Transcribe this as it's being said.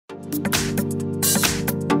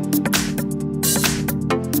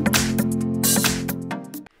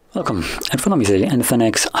Welcome, in front of me is the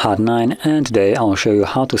INFINIX Hot 9, and today I'll show you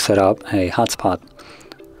how to set up a hotspot.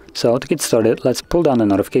 So to get started, let's pull down the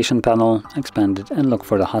notification panel, expand it, and look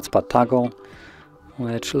for the hotspot toggle,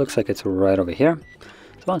 which looks like it's right over here.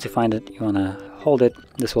 So once you find it, you want to hold it.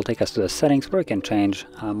 This will take us to the settings where you can change,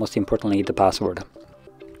 most importantly, the password.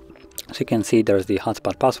 So you can see there's the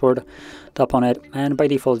hotspot password, tap on it, and by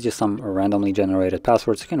default it's just some randomly generated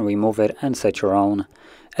passwords. You can remove it and set your own.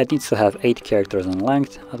 It needs to have 8 characters in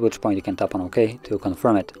length, at which point you can tap on OK to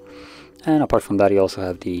confirm it. And apart from that, you also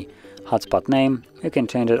have the hotspot name. You can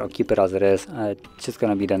change it or keep it as it is. It's just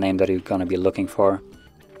going to be the name that you're going to be looking for.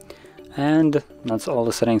 And that's all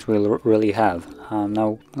the settings we'll really have.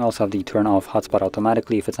 Now we also have the turn off hotspot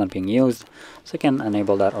automatically if it's not being used, so you can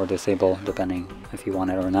enable that or disable depending if you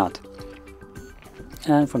want it or not.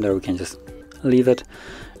 And from there we can just leave it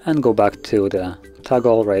and go back to the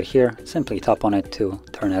toggle right here. Simply tap on it to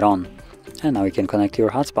turn it on, and now you can connect to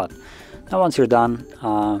your hotspot. Now once you're done,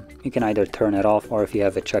 you can either turn it off, or if you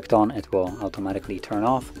have it checked on, it will automatically turn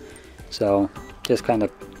off. So just kind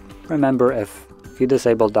of remember, if you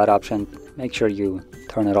disabled that option, make sure you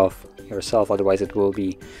turn it off yourself, otherwise it will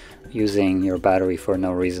be using your battery for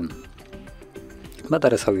no reason. But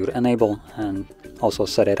that is how you would enable and also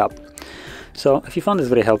set it up. So if you found this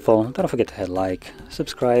very helpful, don't forget to hit like,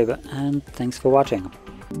 subscribe, and thanks for watching.